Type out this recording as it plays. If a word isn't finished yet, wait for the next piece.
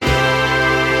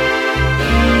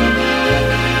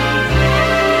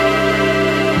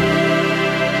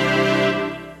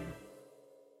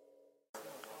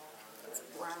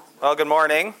Well, good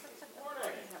morning.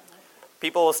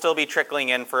 People will still be trickling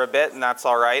in for a bit, and that's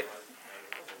all right.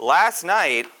 Last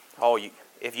night,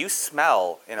 if you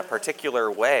smell in a particular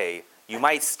way, you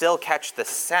might still catch the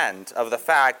scent of the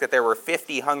fact that there were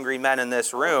 50 hungry men in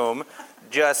this room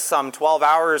just some 12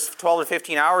 to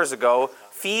 15 hours ago,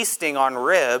 feasting on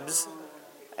ribs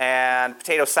and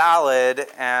potato salad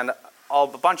and a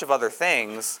bunch of other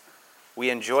things. We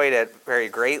enjoyed it very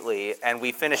greatly, and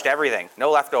we finished everything.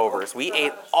 No leftovers. We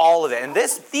ate all of it. And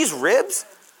these ribs,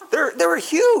 they were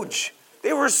huge.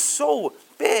 They were so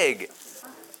big.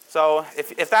 So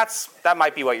if that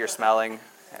might be what you're smelling,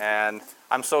 and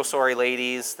I'm so sorry,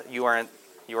 ladies, that you weren't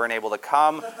able to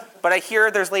come. But I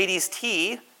hear there's ladies'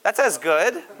 tea. That's as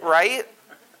good, right?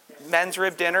 Men's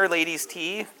rib dinner, ladies'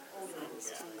 tea.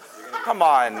 Come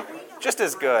on, just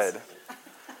as good.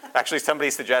 Actually, somebody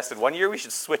suggested one year we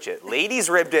should switch it. Ladies'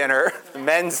 rib dinner,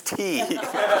 men's tea.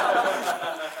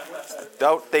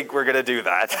 Don't think we're going to do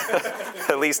that.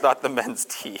 At least not the men's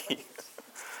tea.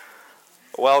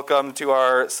 Welcome to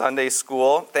our Sunday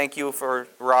school. Thank you to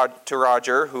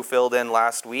Roger, who filled in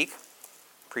last week.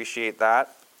 Appreciate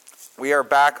that. We are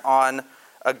back on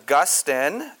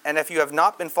Augustine, and if you have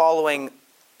not been following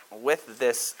with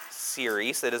this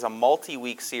series, it is a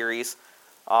multi-week series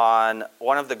on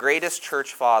one of the greatest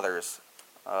church fathers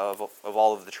of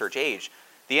all of the church age.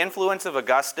 The influence of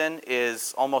Augustine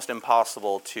is almost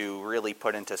impossible to really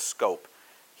put into scope.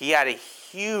 He had a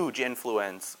huge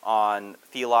influence on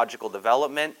theological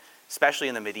development, especially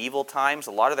in the medieval times.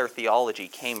 A lot of their theology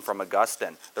came from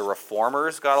Augustine. The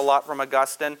Reformers got a lot from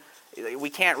Augustine. We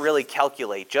can't really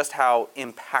calculate just how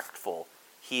impactful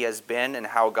he has been and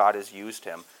how God has used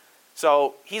him.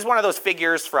 So he's one of those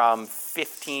figures from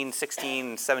 15, 16,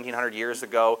 1700 years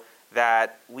ago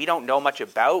that we don't know much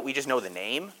about. We just know the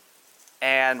name.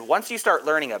 And once you start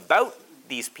learning about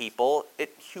these people,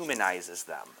 it humanizes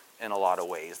them in a lot of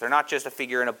ways. They're not just a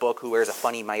figure in a book who wears a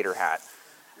funny mitre hat,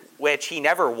 which he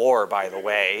never wore, by the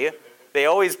way. They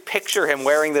always picture him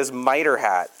wearing this mitre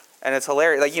hat. And it's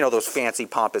hilarious. Like, those fancy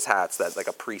pompous hats that like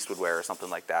a priest would wear or something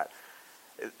like that.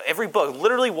 Every book,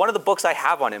 literally one of the books I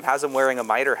have on him has him wearing a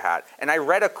mitre hat. And I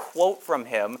read a quote from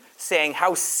him saying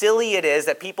how silly it is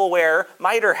that people wear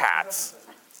mitre hats.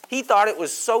 He thought it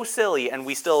was so silly, and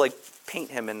we still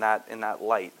paint him in that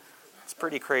light. It's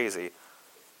pretty crazy.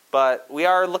 But we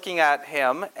are looking at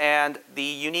him, and the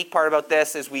unique part about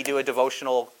this is we do a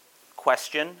devotional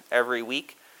question every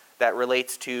week that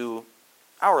relates to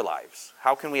our lives.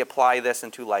 How can we apply this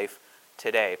into life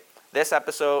today? This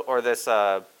episode, or this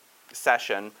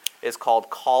session, is called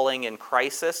Calling in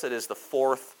Crisis. It is the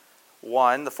fourth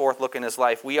look in his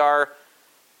life. We are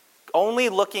only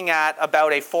looking at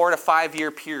about a 4 to 5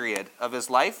 year period of his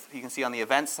life. You can see on the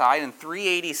event side, in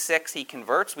 386 he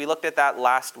converts. We looked at that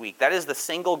last week. That is the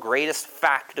single greatest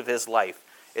fact of his life,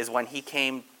 is when he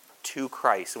came to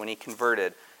Christ, when he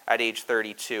converted at age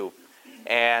 32.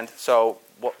 And so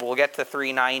we'll get to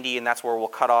 390, and that's where we'll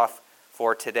cut off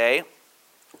for today.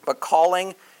 But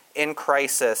Calling in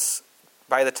Crisis,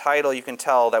 by the title you can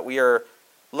tell that we are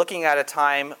looking at a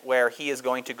time where he is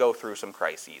going to go through some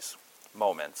crises,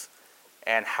 moments.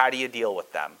 And how do you deal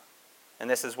with them? And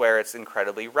this is where it's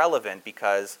incredibly relevant,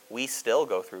 because we still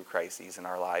go through crises in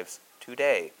our lives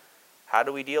today. How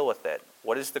do we deal with it?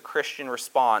 What is the Christian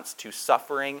response to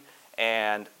suffering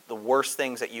and the worst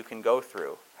things that you can go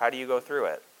through? How do you go through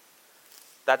it?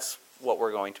 That's what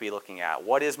we're going to be looking at.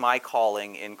 What is my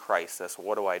calling in crisis?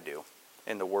 What do I do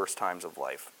in the worst times of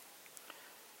life?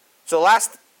 So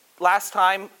last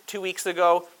time, 2 weeks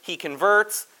ago, he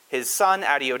converts. His son,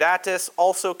 Adeodatus,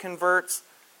 also converts.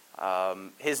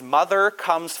 His mother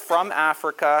comes from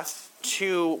Africa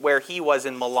to where he was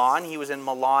in Milan. He was in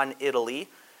Milan, Italy.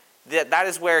 That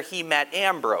is where he met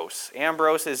Ambrose.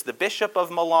 Ambrose is the bishop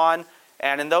of Milan.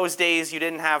 And in those days, you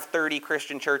didn't have 30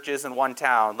 Christian churches in one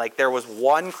town. There was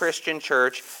one Christian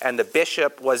church, and the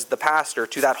bishop was the pastor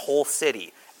to that whole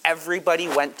city. Everybody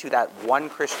went to that one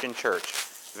Christian church.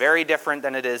 Very different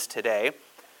than it is today.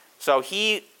 So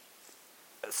he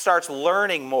starts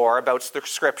learning more about the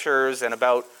scriptures and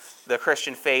about the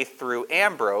Christian faith through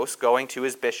Ambrose, going to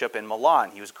his bishop in Milan.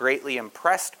 He was greatly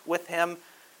impressed with him,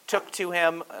 took to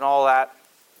him, and all that.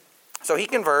 So he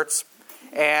converts.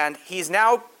 And he's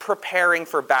now preparing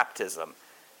for baptism.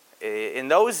 In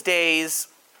those days,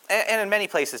 and in many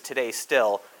places today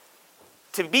still,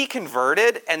 to be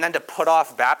converted and then to put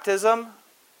off baptism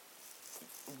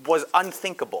was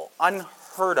unthinkable,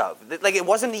 unheard of. It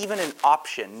wasn't even an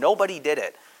option. Nobody did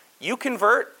it. You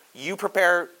convert, you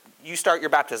prepare, you start your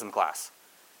baptism class.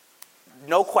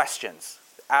 No questions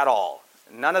at all.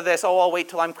 None of this, I'll wait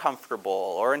till I'm comfortable,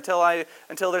 or until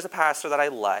there's a pastor that I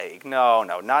like. No,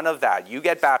 none of that. You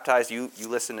get baptized, you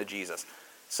listen to Jesus.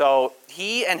 So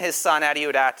he and his son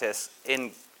Adeodatus,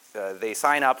 they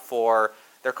sign up for,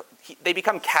 they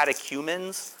become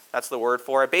catechumens. That's the word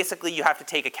for it. Basically, you have to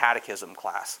take a catechism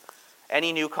class.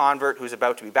 Any new convert who's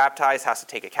about to be baptized has to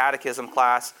take a catechism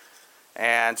class.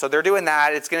 And so they're doing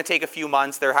that. It's going to take a few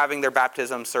months. They're having their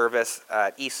baptism service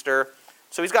at Easter.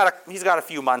 So he's got a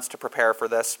few months to prepare for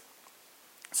this.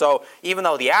 So even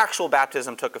though the actual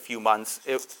baptism took a few months,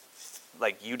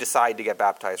 you decide to get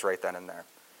baptized right then and there.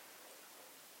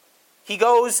 He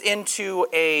goes into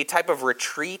a type of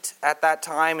retreat at that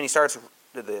time, and he starts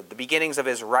the beginnings of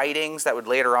his writings that would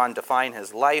later on define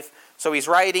his life. So he's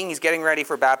writing, he's getting ready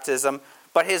for baptism,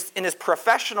 but in his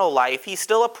professional life, he's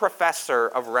still a professor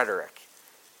of rhetoric.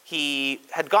 He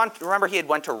had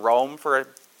went to Rome for a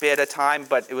bit of time,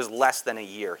 but it was less than a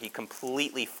year. He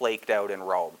completely flaked out in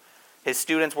Rome. His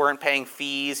students weren't paying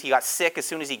fees. He got sick as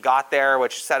soon as he got there,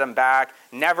 which set him back.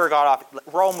 Never got off.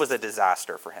 Rome was a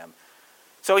disaster for him.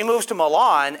 So he moves to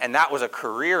Milan, and that was a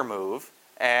career move.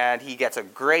 And he gets a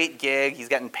great gig. He's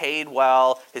getting paid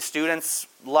well. His students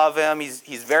love him.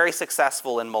 He's very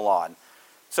successful in Milan.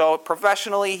 So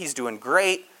professionally, he's doing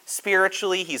great.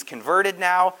 Spiritually, he's converted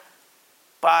now.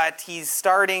 But he's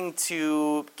starting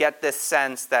to get this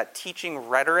sense that teaching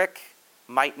rhetoric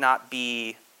might not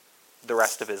be the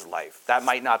rest of his life. That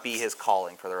might not be his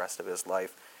calling for the rest of his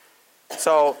life.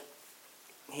 So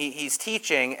he's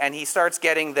teaching, and he starts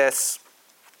getting this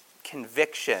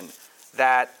conviction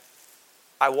that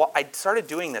I started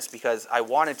doing this because I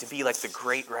wanted to be like the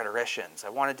great rhetoricians. I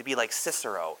wanted to be like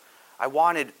Cicero. I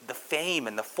wanted the fame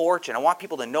and the fortune. I want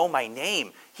people to know my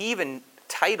name. He even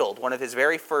titled one of his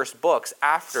very first books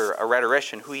after a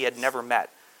rhetorician who he had never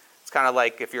met. It's kind of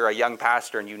like if you're a young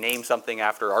pastor and you name something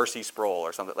after R.C. Sproul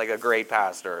or something, like a great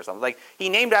pastor or something. Like he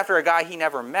named after a guy he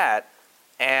never met,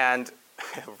 and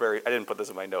I didn't put this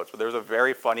in my notes, but there was a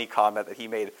very funny comment that he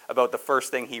made about the first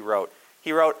thing he wrote.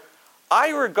 He wrote, "I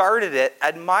regarded it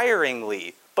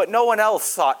admiringly, but no one else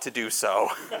sought to do so."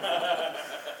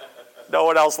 No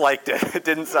one else liked it. It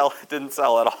didn't sell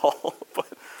at all, but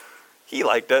he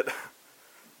liked it.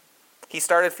 He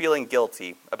started feeling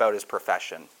guilty about his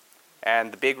profession.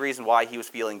 And the big reason why he was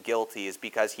feeling guilty is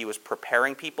because he was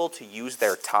preparing people to use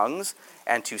their tongues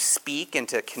and to speak and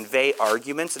to convey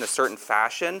arguments in a certain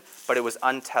fashion, but it was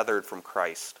untethered from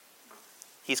Christ.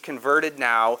 He's converted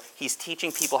now. He's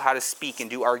teaching people how to speak and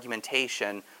do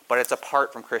argumentation, but it's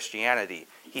apart from Christianity.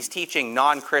 He's teaching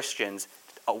non-Christians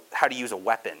how to use a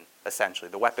weapon, essentially,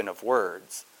 the weapon of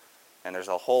words. And there's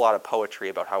a whole lot of poetry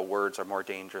about how words are more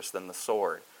dangerous than the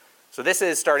sword. So this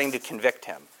is starting to convict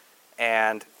him.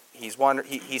 And he's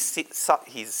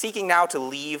seeking now to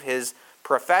leave his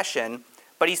profession,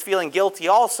 but he's feeling guilty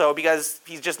also because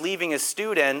he's just leaving his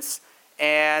students,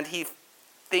 and he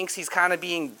thinks he's kind of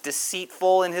being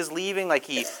deceitful in his leaving. Like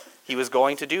he was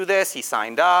going to do this, he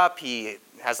signed up, he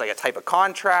has like a type of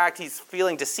contract. He's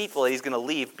feeling deceitful that he's going to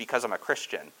leave because I'm a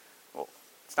Christian. Well,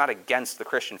 it's not against the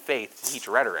Christian faith to teach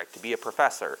rhetoric, to be a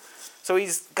professor. So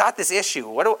he's got this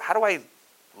issue. How do I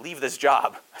leave this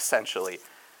job, essentially?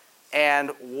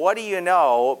 And what do you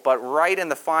know, but right in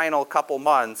the final couple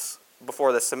months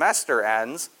before the semester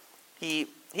ends, he's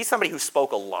somebody who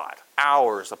spoke a lot,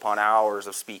 hours upon hours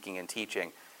of speaking and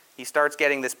teaching. He starts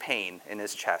getting this pain in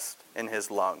his chest, in his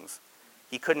lungs.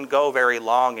 He couldn't go very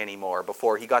long anymore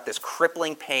before he got this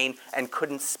crippling pain and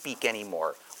couldn't speak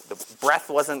anymore. The breath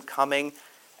wasn't coming,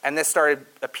 and this started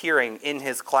appearing in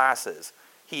his classes.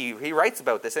 He writes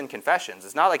about this in Confessions.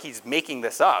 It's not like he's making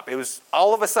this up. It was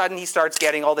all of a sudden he starts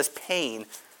getting all this pain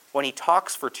when he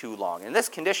talks for too long. And this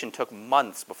condition took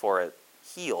months before it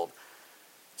healed.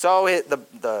 So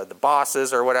the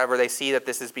bosses or whatever, they see that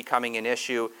this is becoming an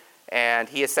issue, and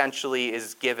he essentially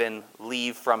is given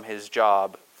leave from his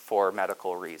job for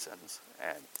medical reasons.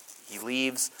 And he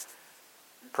leaves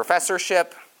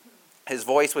professorship. His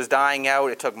voice was dying out.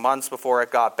 It took months before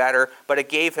it got better, but it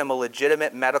gave him a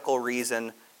legitimate medical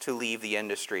reason to leave the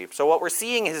industry. So what we're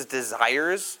seeing, his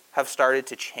desires have started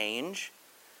to change.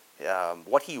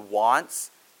 What he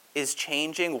wants is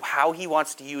changing. How he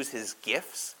wants to use his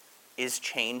gifts is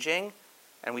changing.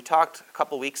 And we talked a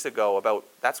couple weeks ago about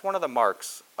that's one of the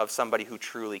marks of somebody who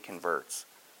truly converts.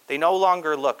 They no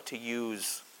longer look to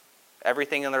use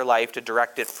everything in their life to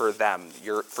direct it for them,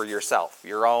 for yourself,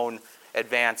 your own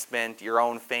advancement, your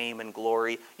own fame and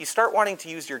glory. You start wanting to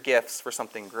use your gifts for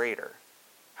something greater.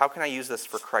 How can I use this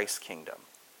for Christ's kingdom?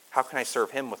 How can I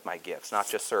serve him with my gifts, not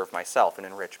just serve myself and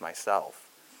enrich myself?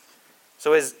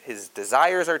 So his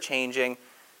desires are changing.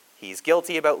 He's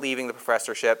guilty about leaving the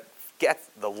professorship,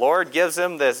 the Lord gives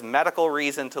him this medical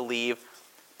reason to leave.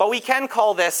 But we can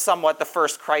call this somewhat the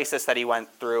first crisis that he went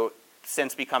through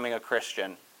since becoming a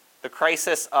Christian, the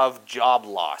crisis of job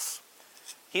loss.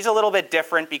 He's a little bit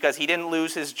different because he didn't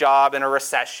lose his job in a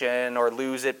recession or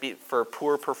lose it for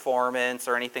poor performance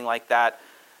or anything like that.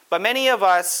 But many of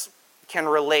us can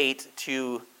relate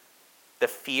to the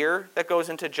fear that goes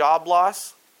into job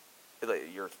loss.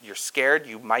 You're scared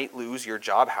you might lose your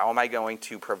job. How am I going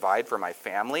to provide for my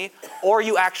family? Or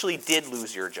you actually did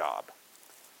lose your job.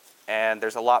 And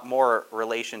there's a lot more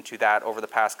relation to that over the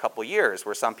past couple years,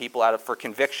 where some people, for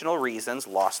convictional reasons,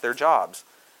 lost their jobs.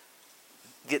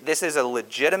 This is a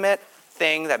legitimate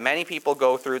thing that many people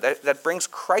go through that brings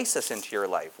crisis into your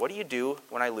life. What do you do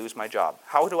when I lose my job?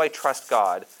 How do I trust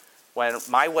God when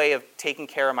my way of taking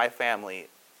care of my family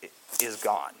is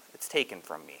gone? It's taken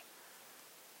from me.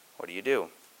 What do you do?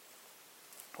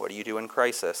 What do you do in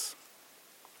crisis?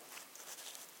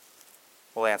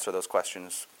 We'll answer those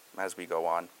questions as we go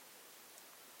on.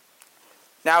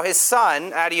 Now his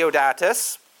son,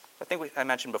 Adeodatus, I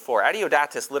mentioned before,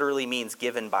 Adeodatus literally means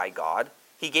given by God.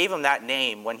 He gave him that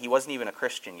name when he wasn't even a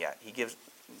Christian yet.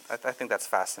 I think that's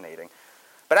fascinating.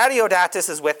 But Adeodatus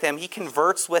is with him. He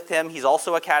converts with him. He's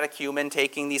also a catechumen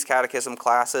taking these catechism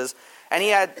classes.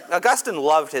 And Augustine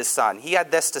loved his son. He had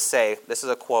this to say, this is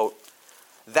a quote,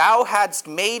 "Thou hadst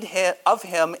made of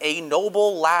him a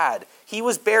noble lad. He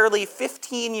was barely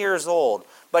 15 years old,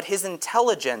 but his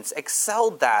intelligence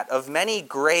excelled that of many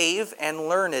grave and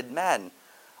learned men.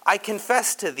 I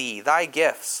confess to thee thy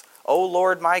gifts, O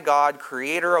Lord my God,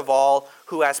 creator of all,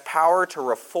 who has power to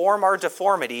reform our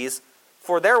deformities,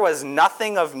 for there was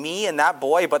nothing of me in that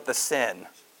boy but the sin."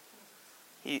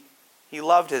 He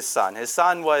loved his son. His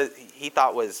son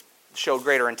showed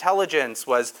greater intelligence,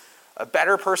 was a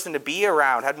better person to be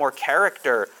around, had more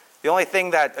character. The only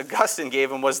thing that Augustine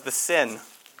gave him was the sin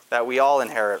that we all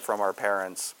inherit from our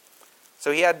parents.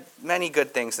 So he had many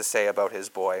good things to say about his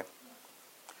boy.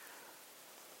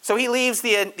 So he leaves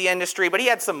the industry, but he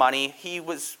had some money.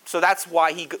 So that's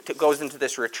why he goes into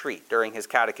this retreat during his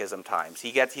catechism times.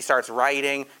 He starts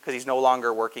writing because he's no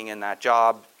longer working in that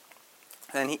job.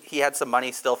 And he had some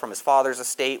money still from his father's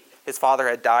estate. His father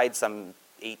had died some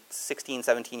 16,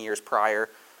 17 years prior.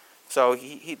 So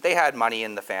they had money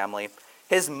in the family.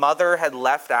 His mother had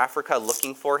left Africa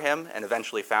looking for him and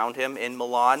eventually found him in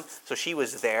Milan. So she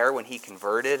was there when he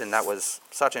converted, and that was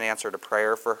such an answer to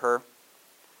prayer for her.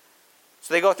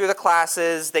 So they go through the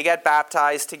classes, they get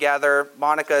baptized together.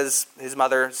 Monica's, his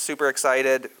mother, super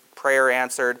excited, prayer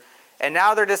answered. And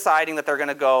now they're deciding that they're going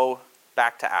to go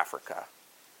back to Africa.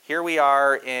 Here we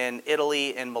are in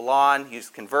Italy, in Milan. He's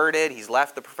converted, he's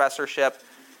left the professorship.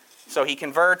 So he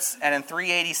converts, and in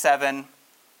 387,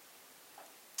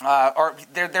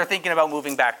 they're thinking about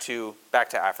moving back to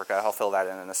Africa. I'll fill that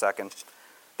in a second.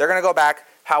 They're going to go back.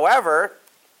 However,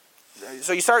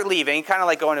 so you start leaving, kind of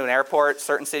like going to an airport.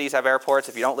 Certain cities have airports.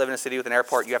 If you don't live in a city with an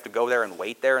airport, you have to go there and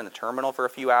wait there in the terminal for a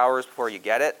few hours before you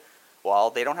get it.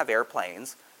 Well, they don't have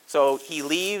airplanes. So he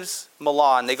leaves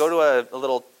Milan. They go to a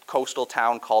little coastal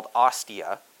town called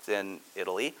Ostia. It's in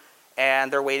Italy.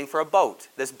 And they're waiting for a boat.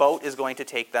 This boat is going to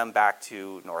take them back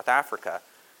to North Africa.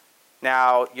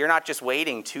 Now, you're not just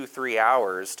waiting 2-3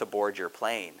 hours to board your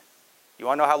plane. You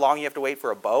want to know how long you have to wait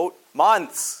for a boat?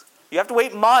 Months. You have to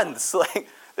wait months.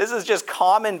 This is just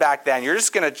common back then. You're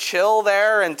just going to chill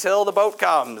there until the boat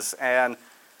comes. And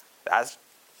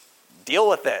deal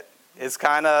with it. It's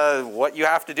kind of what you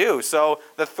have to do. So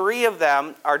the three of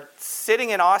them are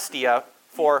sitting in Ostia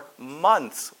for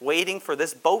months waiting for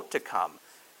this boat to come.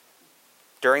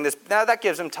 Now that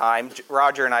gives them time.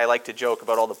 Roger and I like to joke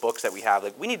about all the books that we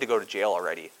have. We need to go to jail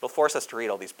already. They'll force us to read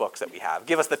all these books that we have.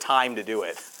 Give us the time to do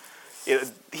it.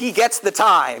 He gets the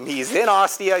time. He's in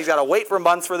Ostia. He's got to wait for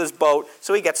months for this boat,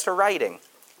 so he gets to writing.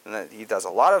 And he does a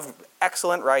lot of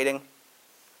excellent writing.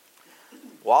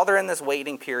 While they're in this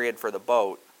waiting period for the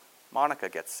boat, Monica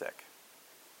gets sick.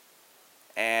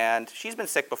 And she's been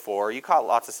sick before. You caught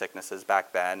lots of sicknesses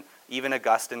back then. Even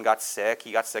Augustine got sick.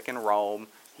 He got sick in Rome.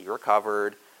 He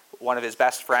recovered. One of his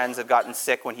best friends had gotten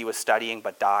sick when he was studying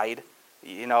but died.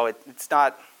 It's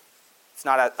not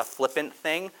a flippant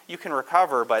thing. You can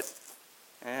recover, but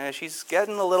she's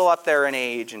getting a little up there in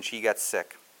age and she gets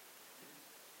sick.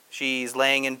 She's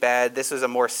laying in bed. This is a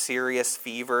more serious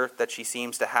fever that she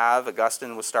seems to have.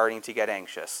 Augustine was starting to get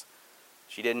anxious.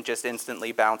 She didn't just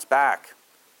instantly bounce back.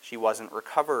 She wasn't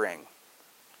recovering.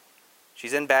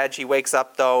 She's in bed. She wakes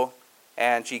up, though,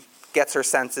 and she gets her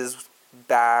senses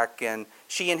back, and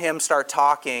she and him start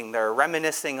talking. They're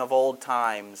reminiscing of old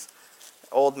times,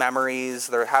 old memories.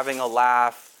 They're having a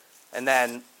laugh, and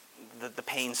then the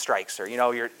pain strikes her.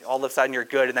 You're all of a sudden you're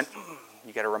good, and then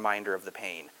you get a reminder of the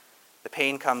pain. The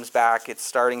pain comes back. It's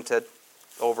starting to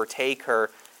overtake her.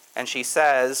 And she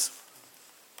says,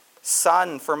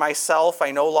 "Son, for myself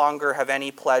I no longer have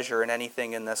any pleasure in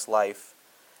anything in this life.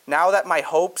 Now that my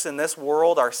hopes in this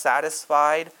world are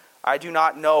satisfied, I do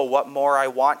not know what more I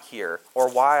want here or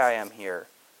why I am here.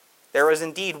 There is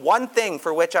indeed one thing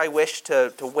for which I wish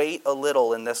to wait a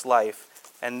little in this life,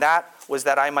 and that was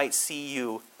that I might see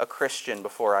you a Christian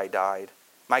before I died.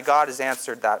 My God has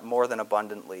answered that more than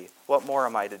abundantly. What more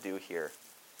am I to do here?"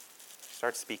 She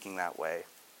starts speaking that way.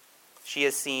 She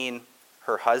has seen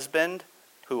her husband,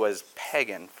 who was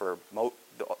pagan for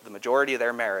the majority of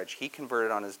their marriage. He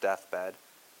converted on his deathbed.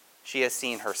 She has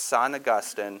seen her son,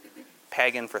 Augustine,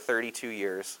 pagan for 32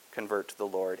 years, convert to the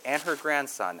Lord, and her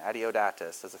grandson,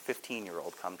 Adeodatus, as a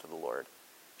 15-year-old, come to the Lord.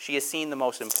 She has seen the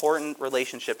most important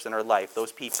relationships in her life,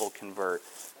 those people convert.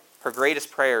 Her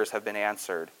greatest prayers have been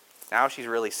answered. Now she's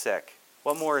really sick.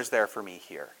 What more is there for me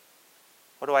here?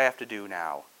 What do I have to do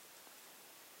now?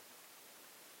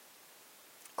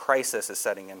 Crisis is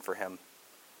setting in for him.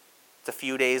 It's a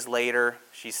few days later.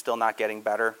 She's still not getting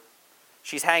better.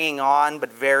 She's hanging on,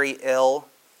 but very ill.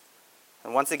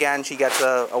 And once again, she gets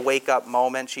a wake-up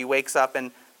moment. She wakes up,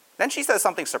 and then she says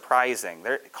something surprising.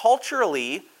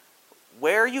 Culturally,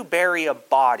 where you bury a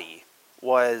body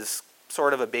was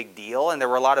sort of a big deal, and there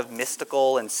were a lot of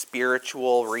mystical and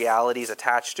spiritual realities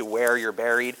attached to where you're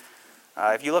buried.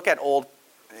 If you look at old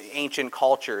ancient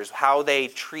cultures, how they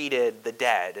treated the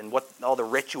dead and what all the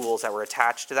rituals that were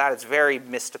attached to that, it's very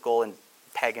mystical and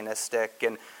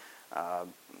paganistic,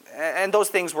 and those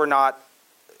things were not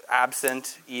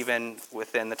absent even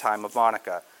within the time of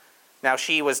Monica. Now,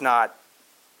 she was not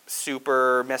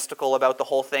super mystical about the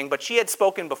whole thing, but she had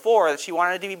spoken before that she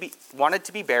wanted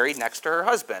to be buried next to her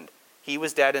husband. He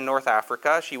was dead in North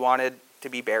Africa. She wanted to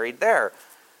be buried there.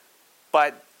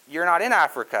 But you're not in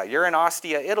Africa. You're in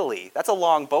Ostia, Italy. That's a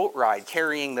long boat ride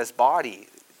carrying this body.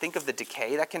 Think of the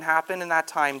decay that can happen in that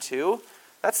time too.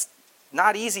 That's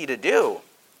not easy to do.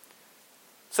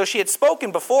 So she had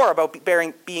spoken before about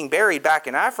being buried back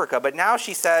in Africa, but now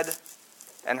she said,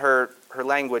 and her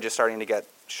language is starting to get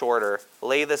shorter,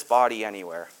 "Lay this body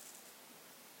anywhere."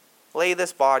 Lay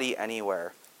this body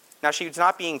anywhere. Now, she's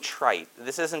not being trite.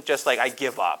 This isn't just like, I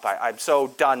give up. I'm so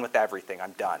done with everything.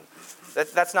 I'm done.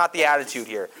 That's not the attitude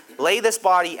here. Lay this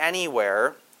body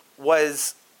anywhere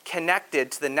was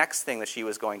connected to the next thing that she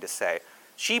was going to say.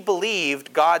 She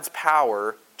believed God's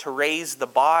power to raise the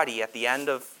body at the end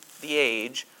of the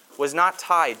age was not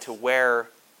tied to where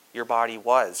your body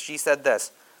was. She said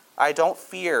this, "I don't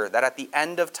fear that at the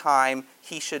end of time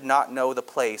he should not know the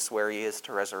place where he is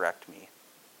to resurrect me.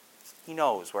 He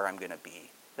knows where I'm going to be.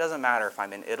 It doesn't matter if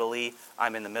I'm in Italy,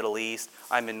 I'm in the Middle East,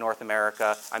 I'm in North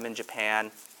America, I'm in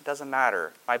Japan. It doesn't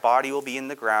matter. My body will be in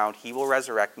the ground. He will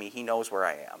resurrect me. He knows where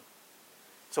I am."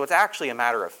 So it's actually a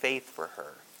matter of faith for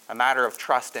her, a matter of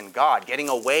trust in God, getting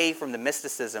away from the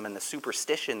mysticism and the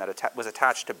superstition that was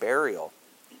attached to burial.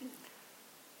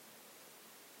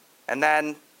 And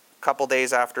then, a couple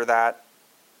days after that,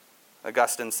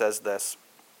 Augustine says this,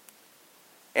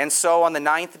 "And so on the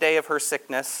 9th day of her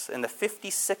sickness, in the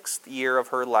 56th year of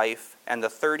her life, and the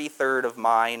 33rd of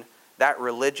mine, that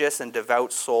religious and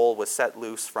devout soul was set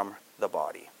loose from the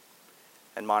body."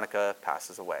 And Monica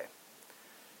passes away.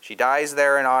 She dies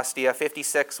there in Ostia.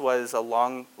 56 was a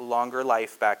longer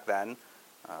life back then.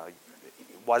 It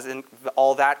wasn't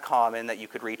all that common that you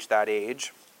could reach that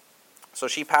age. So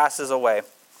she passes away.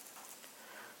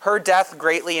 Her death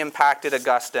greatly impacted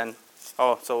Augustine.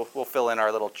 So we'll fill in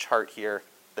our little chart here.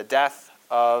 The death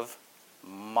of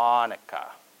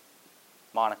Monica.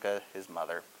 Monica, his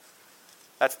mother.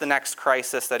 That's the next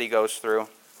crisis that he goes through.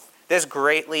 This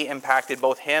greatly impacted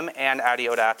both him and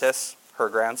Adeodatus, her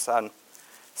grandson.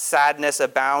 Sadness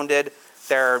abounded.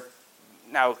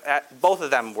 Both of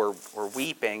them were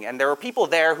weeping, and there were people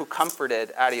there who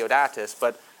comforted Adeodatus,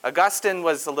 but Augustine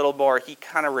was a little more, he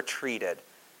kind of retreated.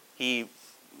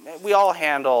 We all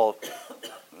handle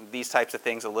these types of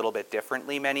things a little bit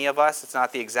differently, many of us. It's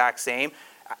not the exact same.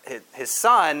 His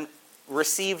son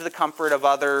received the comfort of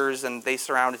others, and they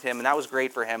surrounded him, and that was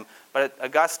great for him. But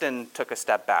Augustine took a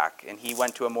step back, and he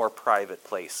went to a more private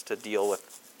place to deal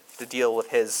with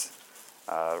his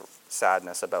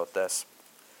sadness about this.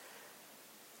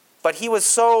 But he was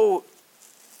so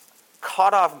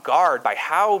caught off guard by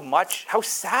how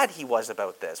sad he was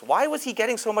about this. Why was he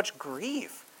getting so much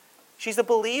grief? She's a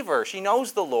believer. She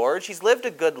knows the Lord. She's lived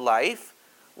a good life.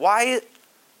 Why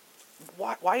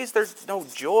is there no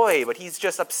joy? But he's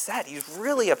just upset. He's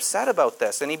really upset about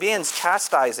this. And he begins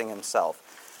chastising himself.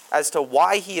 as to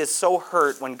why he is so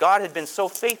hurt when God had been so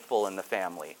faithful in the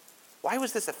family. Why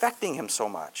was this affecting him so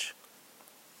much?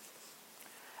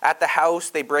 At the house,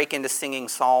 they break into singing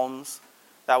psalms.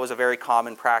 That was a very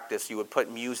common practice. You would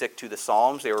put music to the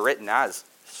psalms. They were written as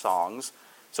songs.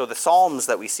 So the psalms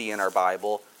that we see in our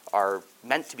Bible are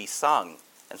meant to be sung.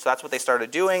 And so that's what they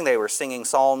started doing. They were singing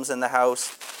psalms in the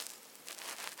house.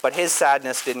 But his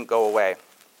sadness didn't go away.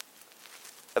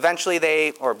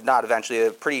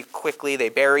 Pretty quickly, they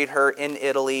buried her in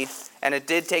Italy. And it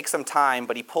did take some time,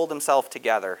 but he pulled himself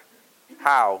together.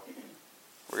 How?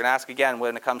 We're going to ask again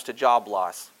when it comes to job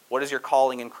loss. What is your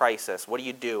calling in crisis? What do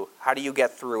you do? How do you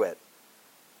get through it?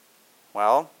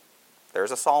 Well,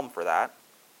 there's a psalm for that.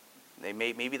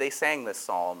 Maybe they sang this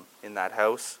psalm in that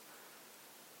house.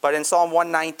 But in Psalm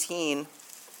 119,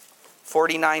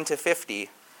 49 to 50,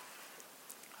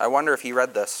 I wonder if he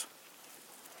read this.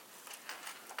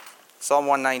 Psalm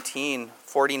 119,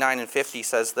 49 and 50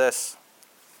 says this: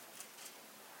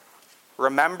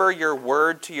 "Remember your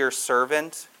word to your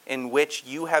servant, in which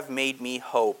you have made me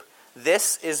hope.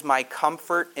 This is my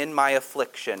comfort in my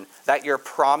affliction, that your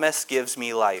promise gives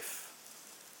me life."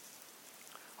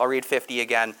 I'll read 50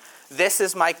 again. "This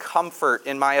is my comfort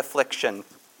in my affliction,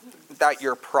 that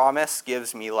your promise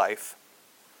gives me life."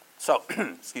 So,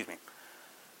 excuse me.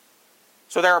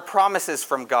 So there are promises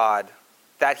from God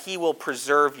that he will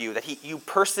preserve you, that you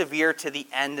persevere to the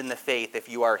end in the faith if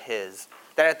you are his.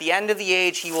 That at the end of the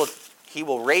age, he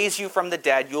will raise you from the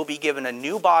dead, you will be given a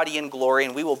new body in glory,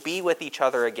 and we will be with each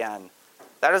other again.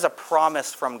 That is a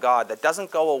promise from God that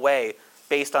doesn't go away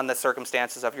based on the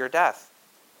circumstances of your death.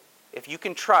 If you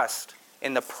can trust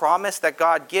in the promise that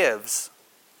God gives,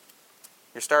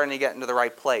 you're starting to get into the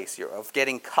right place of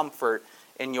getting comfort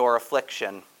in your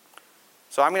affliction.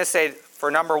 So I'm going to say, for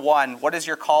number one, what is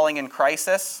your calling in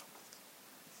crisis?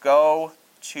 Go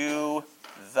to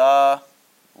the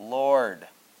Lord.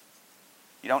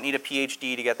 You don't need a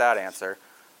PhD to get that answer.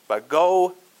 But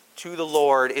go to the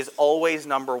Lord is always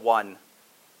number one.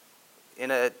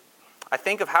 I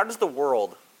think of how does the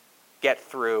world get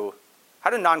through, how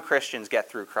do non-Christians get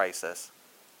through crisis?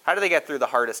 How do they get through the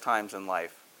hardest times in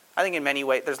life? I think in many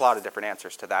ways, there's a lot of different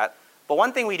answers to that. But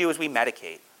one thing we do is we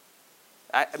medicate.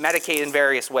 Medicate in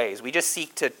various ways. We just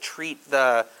seek to treat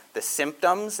the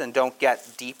symptoms and don't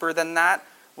get deeper than that.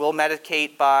 We'll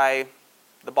medicate by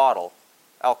the bottle,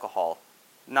 alcohol,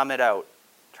 numb it out,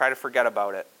 try to forget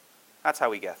about it. That's how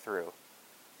we get through.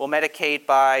 We'll medicate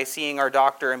by seeing our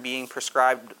doctor and being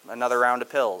prescribed another round of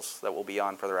pills that we'll be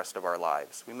on for the rest of our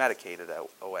lives. We medicate it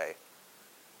away.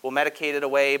 We'll medicate it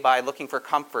away by looking for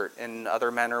comfort in other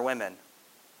men or women.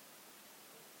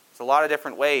 There's a lot of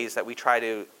different ways that we try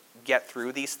to get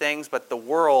through these things, but the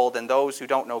world and those who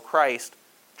don't know Christ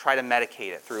try to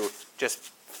medicate it through just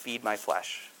feed my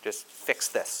flesh, just fix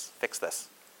this.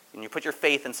 And you put your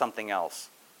faith in something else.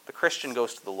 The Christian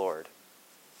goes to the Lord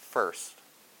first,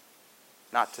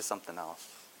 not to something else.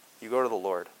 You go to the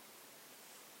Lord.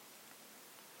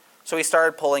 So he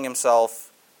started pulling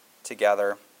himself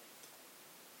together.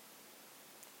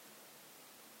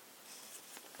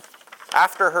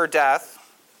 After her death,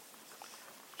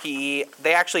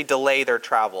 they actually delay their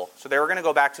travel. So they were going to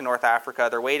go back to North Africa.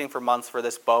 They're waiting for months for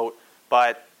this boat.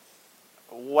 But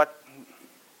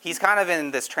he's kind of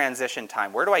in this transition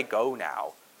time. Where do I go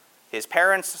now? His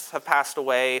parents have passed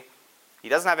away. He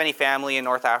doesn't have any family in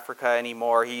North Africa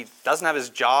anymore. He doesn't have his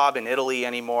job in Italy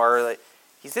anymore.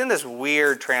 He's in this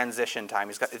weird transition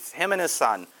time. It's him and his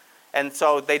son. And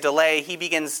so they delay. He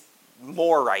begins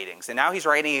more writings. And now he's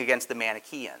writing against the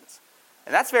Manichaeans.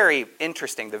 And that's very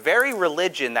interesting. The very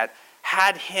religion that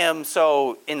had him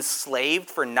so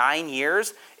enslaved for 9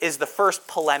 years is the first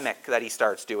polemic that he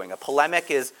starts doing. A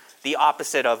polemic is the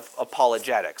opposite of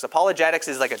apologetics. Apologetics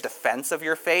is like a defense of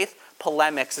your faith.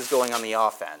 Polemics is going on the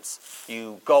offense.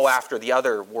 You go after the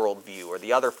other worldview or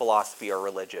the other philosophy or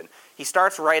religion. He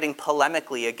starts writing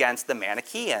polemically against the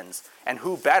Manichaeans. And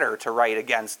who better to write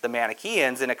against the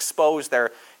Manichaeans and expose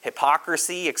their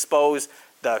hypocrisy, expose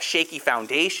the shaky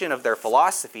foundation of their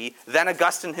philosophy than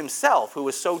Augustine himself, who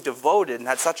was so devoted and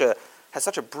had such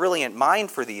a brilliant mind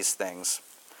for these things.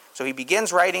 So he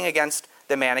begins writing against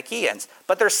the Manichaeans,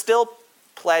 but they're still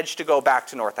pledged to go back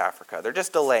to North Africa. They're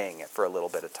just delaying it for a little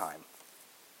bit of time.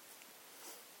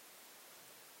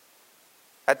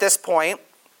 At this point,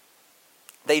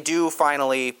 they do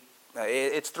finally,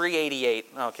 it's 388,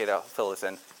 okay, they'll fill this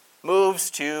in,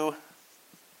 moves to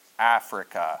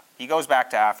Africa. He goes back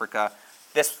to Africa.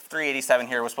 This 387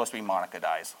 here was supposed to be Monica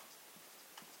dies.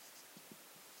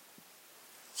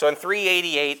 So in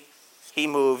 388, he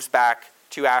moves back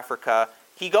to Africa.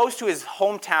 He goes to his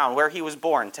hometown where he was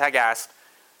born, Tagaste.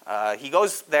 He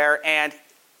goes there, and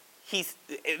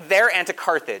there and to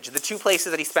Carthage, the two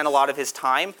places that he spent a lot of his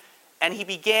time, and he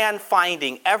began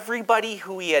finding everybody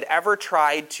who he had ever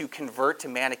tried to convert to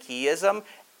Manichaeism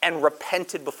and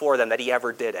repented before them that he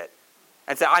ever did it.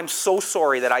 And said, I'm so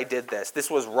sorry that I did this.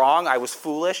 This was wrong. I was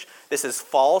foolish. This is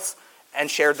false. And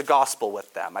shared the gospel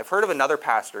with them. I've heard of another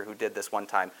pastor who did this one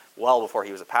time well before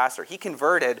he was a pastor. He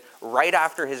converted right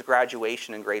after his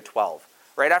graduation in grade 12.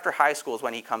 Right after high school is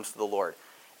when he comes to the Lord.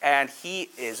 And he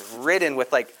is ridden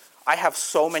with I have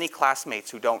so many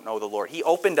classmates who don't know the Lord. He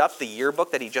opened up the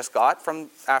yearbook that he just got from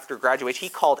after graduation. He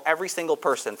called every single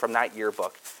person from that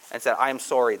yearbook and said, I'm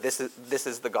sorry, this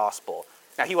is the gospel.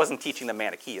 Now, he wasn't teaching them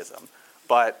Manichaeism,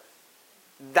 but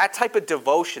that type of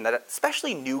devotion that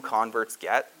especially new converts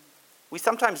get, we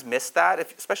sometimes miss that,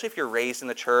 especially if you're raised in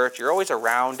the church. You're always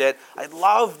around it. I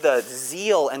love the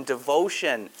zeal and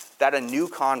devotion that a new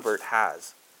convert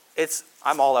has.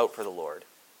 I'm all out for the Lord.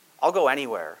 I'll go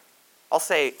anywhere. I'll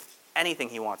say anything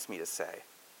he wants me to say.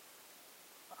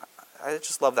 I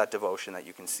just love that devotion that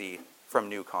you can see from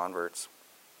new converts.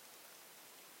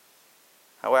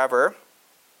 However,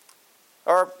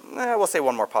 we'll say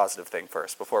one more positive thing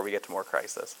first before we get to more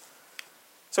crisis.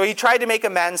 So he tried to make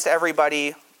amends to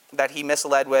everybody that he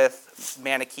misled with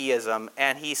Manichaeism,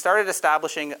 and he started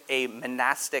establishing a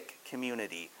monastic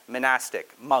community,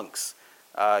 monks.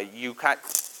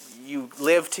 You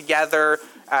live together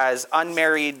as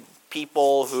unmarried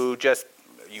people who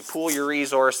you pool your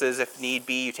resources if need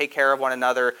be, you take care of one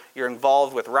another, you're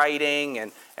involved with writing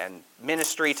and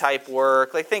ministry type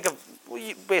work. Think of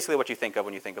basically what you think of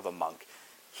when you think of a monk.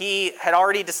 He had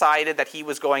already decided that he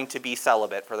was going to be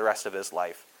celibate for the rest of his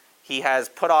life. He has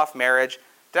put off marriage.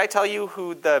 Did I tell you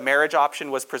who the marriage option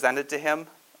was presented to him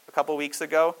a couple weeks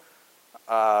ago?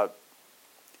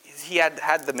 He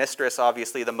had the mistress,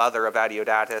 obviously, the mother of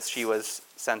Adeodatus. She was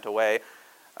sent away.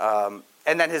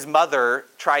 And then his mother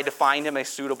tried to find him a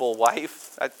suitable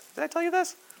wife. Did I tell you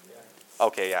this? Yeah.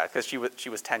 Okay, yeah, because she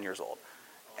was 10 years old.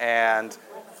 And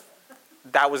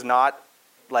that was not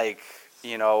a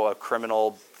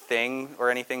criminal thing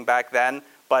or anything back then.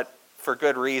 But for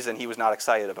good reason, he was not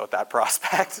excited about that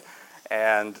prospect.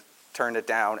 And turned it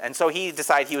down. And so he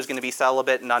decided he was going to be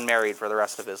celibate and unmarried for the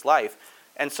rest of his life.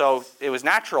 And so it was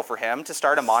natural for him to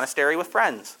start a monastery with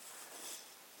friends.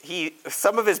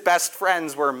 Some of his best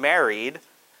friends were married,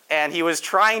 and he was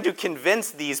trying to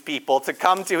convince these people to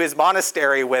come to his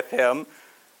monastery with him.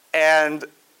 And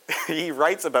he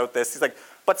writes about this. He's like,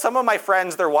 but some of my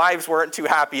friends, their wives weren't too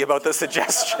happy about the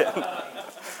suggestion.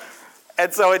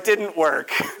 And so it didn't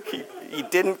work. He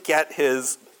didn't get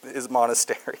his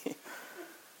monastery.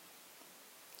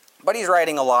 But he's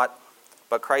writing a lot,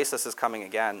 but crisis is coming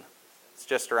again. It's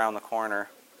just around the corner.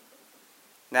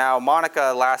 Now,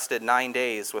 Monica lasted 9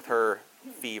 days with her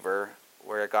fever,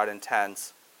 where it got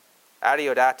intense.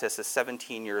 Adeodatus is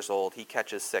 17 years old. He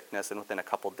catches sickness and within a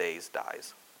couple days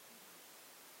dies.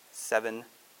 17.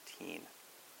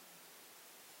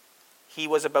 He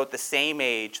was about the same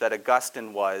age that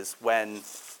Augustine was when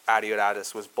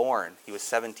Adeodatus was born. He was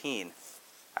 17.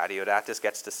 Adeodatus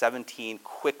gets to 17,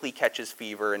 quickly catches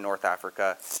fever in North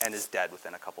Africa, and is dead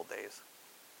within a couple days.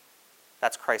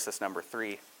 That's crisis number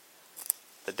 3,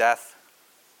 the death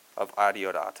of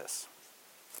Adeodatus.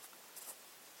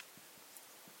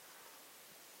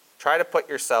 Try to put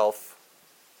yourself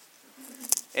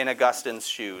in Augustine's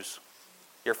shoes.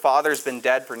 Your father's been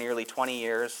dead for nearly 20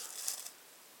 years.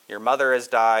 Your mother has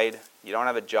died. You don't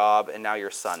have a job, and now your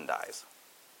son dies.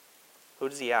 Who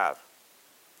does he have?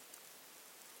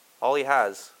 All he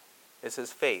has is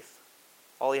his faith.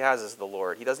 All he has is the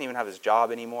Lord. He doesn't even have his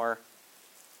job anymore.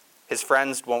 His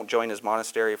friends won't join his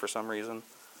monastery for some reason.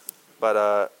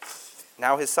 But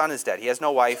now his son is dead. He has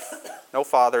no wife, no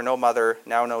father, no mother,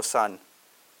 now no son.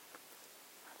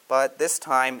 But this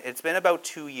time, it's been about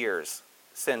 2 years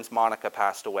since Monica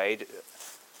passed away.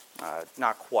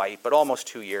 Not quite, but almost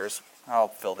 2 years. I'll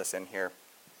fill this in here.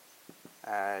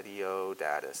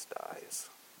 Adeodatus dies.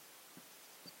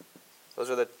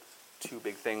 Those are the 2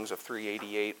 big things of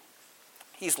 388.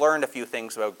 He's learned a few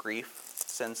things about grief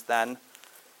since then.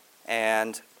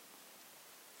 And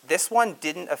this one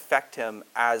didn't affect him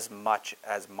as much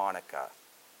as Monica.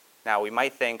 Now, we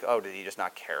might think, did he just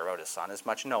not care about his son as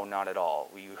much? No, not at all.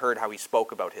 We heard how he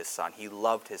spoke about his son. He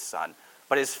loved his son.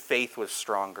 But his faith was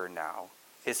stronger now.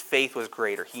 His faith was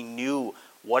greater. He knew,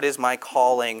 what is my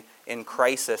calling in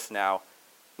crisis now?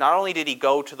 Not only did he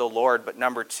go to the Lord, but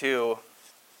number 2,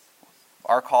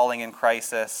 our calling in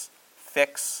crisis,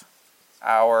 fix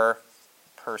our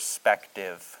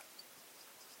perspective.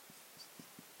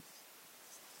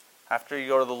 After you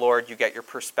go to the Lord, you get your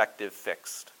perspective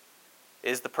fixed.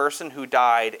 Is the person who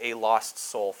died a lost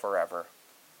soul forever?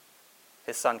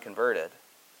 his son converted.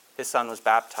 His son was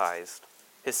baptized.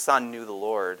 His son knew the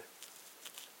Lord.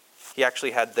 He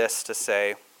actually had this to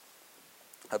say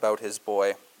about his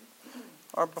boy.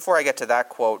 Or before I get to that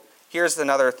quote, here's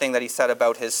another thing that he said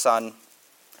about his son.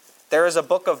 There is a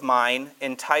book of mine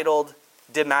entitled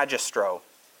De Magistro.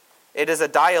 It is a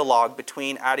dialogue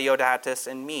between Adeodatus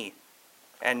and me.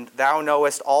 And thou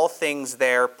knowest all things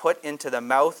there put into the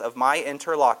mouth of my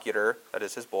interlocutor, that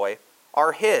is his boy,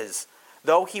 are his,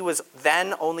 though he was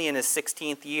then only in his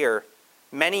 16th year.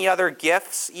 Many other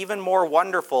gifts, even more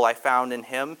wonderful, I found in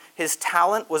him. His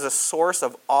talent was a source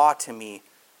of awe to me.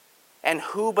 And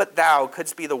who but thou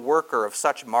couldst be the worker of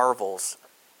such marvels?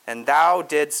 And thou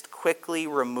didst quickly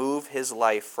remove his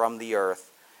life from the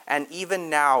earth. And even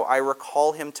now I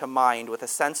recall him to mind with a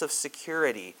sense of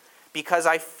security, because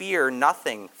I fear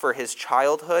nothing for his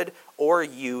childhood or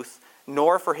youth,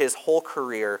 nor for his whole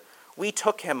career. We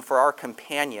took him for our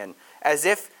companion, as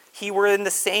if he were in the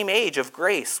same age of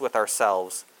grace with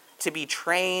ourselves, to be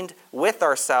trained with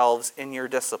ourselves in your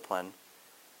discipline.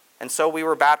 And so we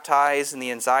were baptized, and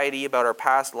the anxiety about our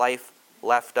past life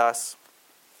left us.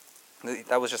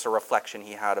 That was just a reflection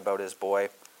he had about his boy.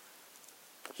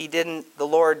 The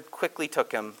Lord quickly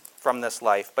took him from this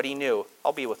life, but he knew,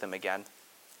 I'll be with him again.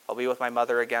 I'll be with my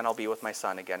mother again. I'll be with my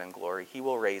son again in glory. He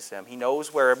will raise him. He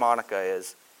knows where Monica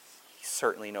is. He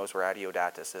certainly knows where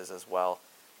Adeodatus is as well.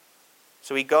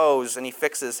 So he goes and he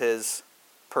fixes his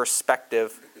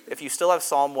perspective. If you still have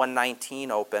Psalm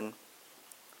 119 open,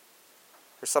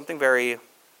 there's something very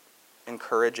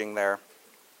encouraging there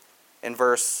in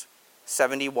verse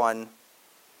 71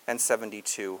 and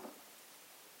 72.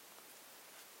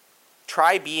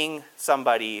 Try being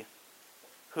somebody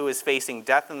who is facing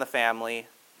death in the family,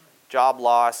 job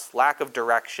loss, lack of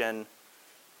direction.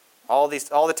 All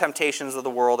the temptations of the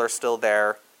world are still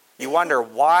there. You wonder,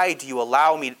 why do you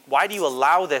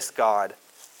allow this, God?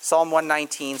 Psalm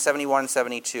 119, 71 and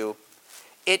 72.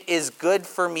 It is good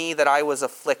for me that I was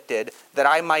afflicted, that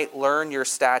I might learn your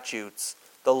statutes.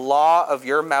 The law of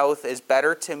your mouth is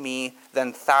better to me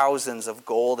than thousands of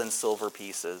gold and silver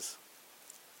pieces.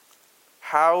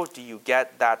 How do you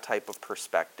get that type of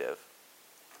perspective?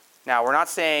 Now, we're not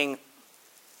saying,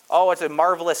 oh, it's a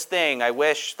marvelous thing. I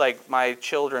wish my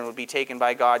children would be taken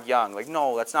by God young.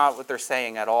 No, that's not what they're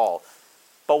saying at all.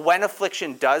 But when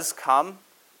affliction does come,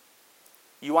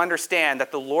 you understand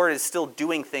that the Lord is still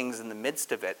doing things in the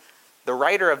midst of it. The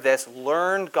writer of this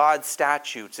learned God's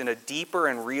statutes in a deeper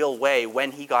and real way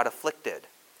when he got afflicted.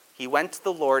 He went to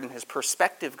the Lord and his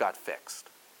perspective got fixed.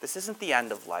 This isn't the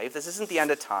end of life. This isn't the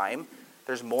end of time.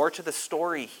 There's more to the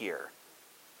story here.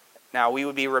 Now, we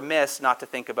would be remiss not to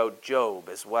think about Job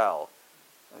as well.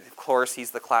 Of course,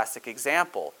 he's the classic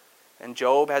example. And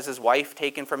Job has his wife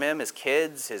taken from him, his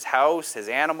kids, his house, his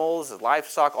animals, his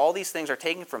livestock. All these things are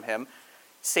taken from him.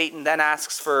 Satan then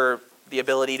asks for the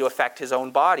ability to affect his own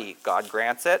body. God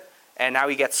grants it. And now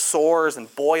he gets sores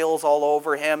and boils all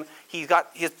over him. He's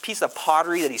got his piece of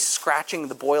pottery that he's scratching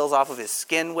the boils off of his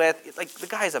skin with. The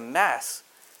guy's a mess.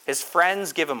 His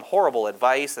friends give him horrible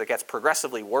advice that gets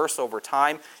progressively worse over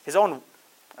time. He was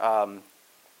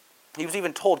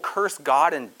even told, curse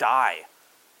God and die,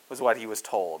 was what he was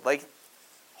told.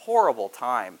 Horrible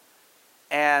time.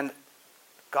 And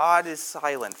God is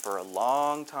silent for a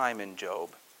long time in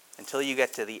Job, until you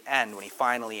get to the end when he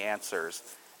finally answers.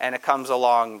 And it comes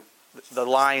along the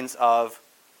lines of,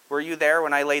 were you there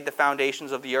when I laid the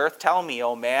foundations of the earth? Tell me,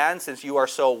 O man, since you are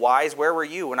so wise, where were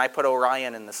you when I put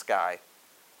Orion in the sky?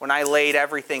 When I laid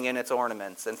everything in its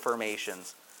ornaments and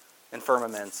firmaments.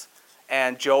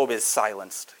 And Job is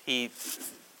silenced.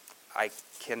 I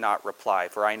cannot reply,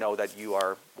 for I know that you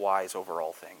are wise over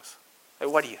all things.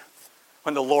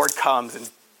 When the Lord comes and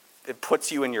it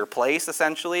puts you in your place,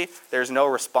 essentially, there's no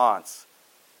response.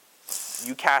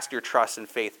 You cast your trust and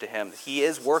faith to him. He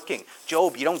is working.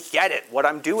 Job, you don't get it, what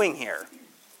I'm doing here.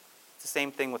 It's the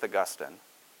same thing with Augustine.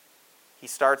 He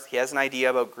has an idea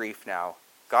about grief now.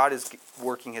 God is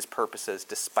working his purposes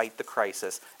despite the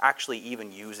crisis, actually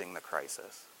even using the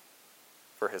crisis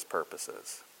for his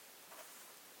purposes.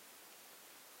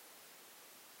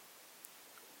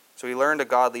 So he learned a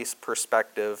godly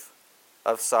perspective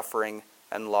of suffering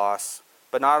and loss.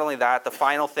 But not only that, the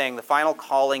final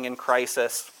calling in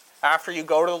crisis, after you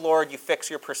go to the Lord, you fix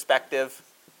your perspective,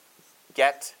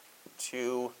 get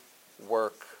to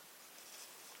work.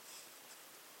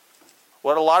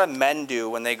 What a lot of men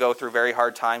do when they go through very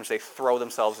hard times, they throw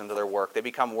themselves into their work. They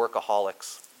become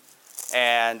workaholics.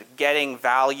 And getting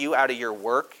value out of your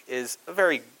work is a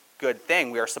very good thing.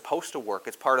 We are supposed to work.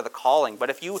 It's part of the calling. But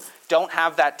if you don't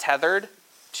have that tethered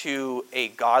to a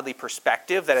godly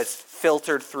perspective that is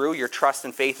filtered through your trust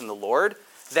and faith in the Lord,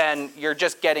 then you're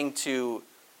just getting to,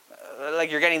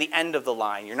 you're getting the end of the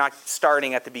line. You're not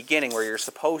starting at the beginning where you're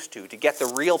supposed to get the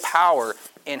real power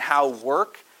in how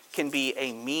work can be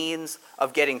a means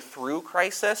of getting through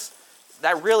crisis.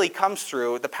 That really comes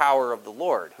through the power of the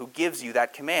Lord, who gives you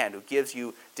that command, who gives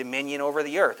you dominion over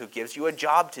the earth, who gives you a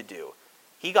job to do.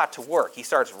 He got to work. He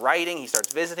starts writing. He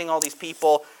starts visiting all these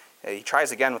people. He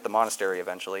tries again with the monastery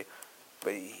eventually.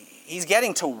 But he's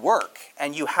getting to work,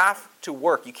 and you have to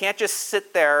work. You can't just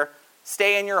sit there,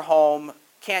 stay in your home,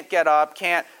 can't get up,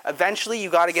 can't. Eventually,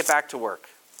 you got to get back to work.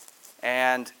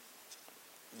 And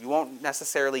you won't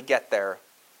necessarily get there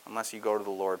unless you go to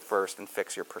the Lord first and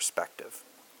fix your perspective.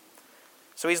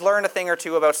 So he's learned a thing or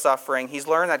two about suffering. He's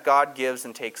learned that God gives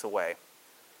and takes away.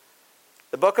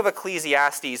 The book of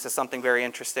Ecclesiastes has something very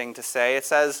interesting to say. It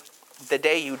says, the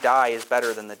day you die is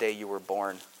better than the day you were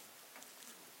born.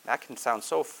 That can sound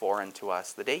so foreign to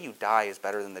us. The day you die is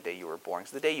better than the day you were born.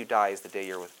 Because the day you die is the day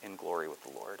you're in glory with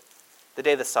the Lord. The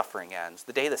day the suffering ends.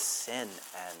 The day the sin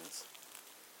ends.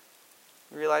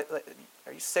 You realize,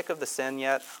 are you sick of the sin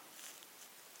yet?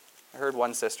 I heard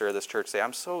one sister of this church say,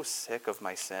 I'm so sick of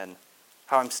my sin.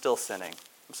 How I'm still sinning.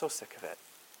 I'm so sick of it.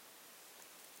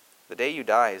 The day you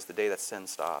die is the day that sin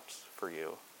stops for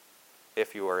you,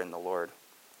 if you are in the Lord.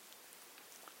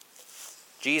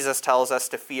 Jesus tells us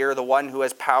to fear the one who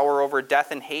has power over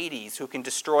death and Hades, who can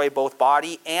destroy both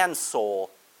body and soul,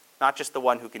 not just the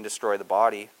one who can destroy the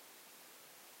body.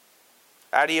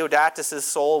 Adeodatus'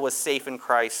 soul was safe in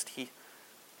Christ.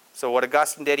 So what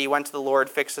Augustine did, he went to the Lord,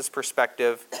 fixed his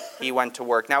perspective, he went to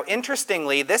work. Now,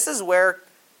 interestingly, this is where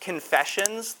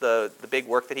Confessions, the big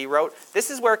work that he wrote,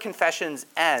 this is where Confessions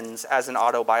ends as an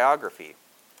autobiography.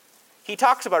 He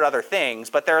talks about other things,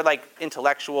 but they're like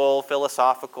intellectual,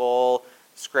 philosophical,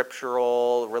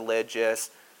 scriptural,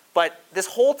 religious. But this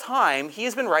whole time, he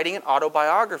has been writing an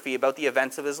autobiography about the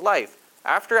events of his life.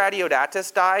 After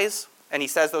Adeodatus dies, and he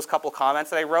says those couple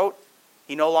comments that I wrote,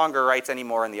 he no longer writes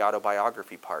anymore in the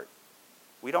autobiography part.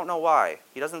 We don't know why.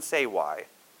 He doesn't say why.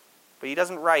 But he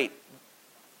doesn't write.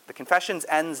 The Confessions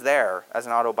ends there as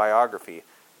an autobiography.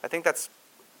 I think that's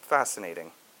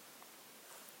fascinating.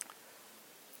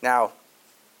 Now,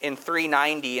 in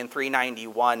 390 and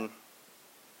 391,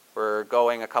 we're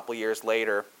going a couple years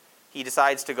later, he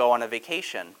decides to go on a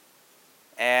vacation.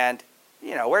 And,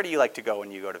 where do you like to go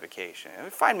when you go to vacation?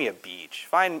 Find me a beach.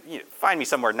 Find me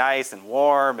somewhere nice and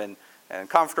warm and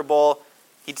comfortable.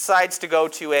 He decides to go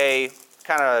to a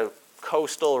kind of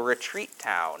coastal retreat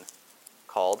town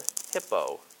called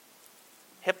Hippo.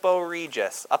 Hippo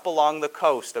Regius, up along the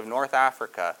coast of North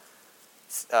Africa.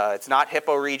 It's not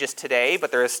Hippo Regius today,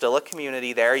 but there is still a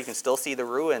community there. You can still see the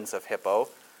ruins of Hippo.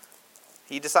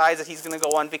 He decides that he's going to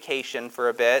go on vacation for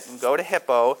a bit and go to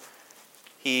Hippo.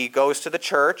 He goes to the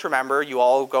church. Remember, you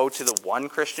all go to the one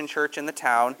Christian church in the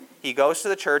town. He goes to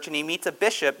the church and he meets a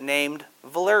bishop named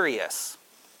Valerius.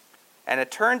 And it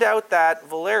turned out that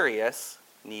Valerius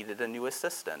needed a new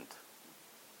assistant.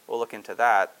 We'll look into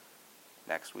that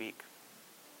next week.